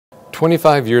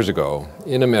25 years ago,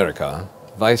 in America,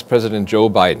 Vice President Joe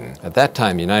Biden, at that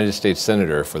time United States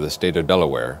Senator for the state of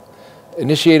Delaware,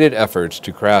 initiated efforts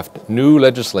to craft new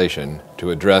legislation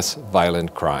to address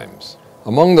violent crimes.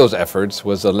 Among those efforts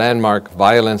was the landmark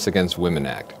Violence Against Women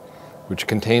Act, which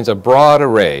contains a broad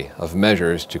array of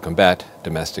measures to combat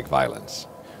domestic violence.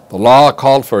 The law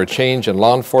called for a change in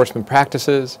law enforcement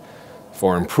practices,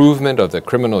 for improvement of the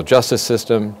criminal justice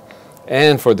system,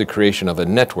 and for the creation of a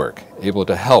network able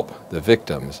to help the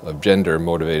victims of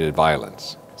gender-motivated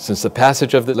violence. Since the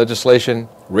passage of the legislation,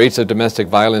 rates of domestic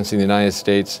violence in the United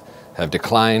States have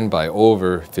declined by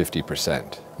over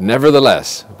 50%.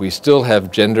 Nevertheless, we still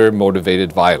have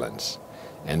gender-motivated violence,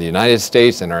 and the United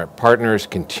States and our partners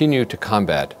continue to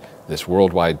combat this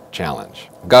worldwide challenge.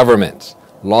 Governments,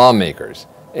 lawmakers,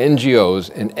 NGOs,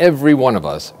 and every one of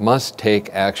us must take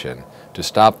action to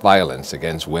stop violence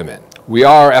against women. We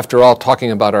are, after all,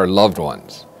 talking about our loved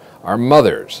ones, our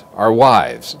mothers, our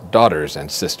wives, daughters,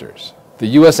 and sisters. The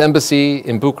U.S. Embassy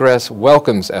in Bucharest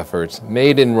welcomes efforts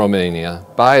made in Romania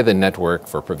by the Network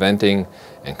for Preventing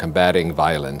and Combating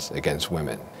Violence Against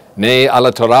Women. Ne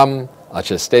alăturăm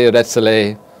acestei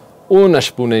rețele un aș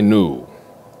spune nu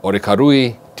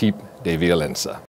oricărui tip de violență.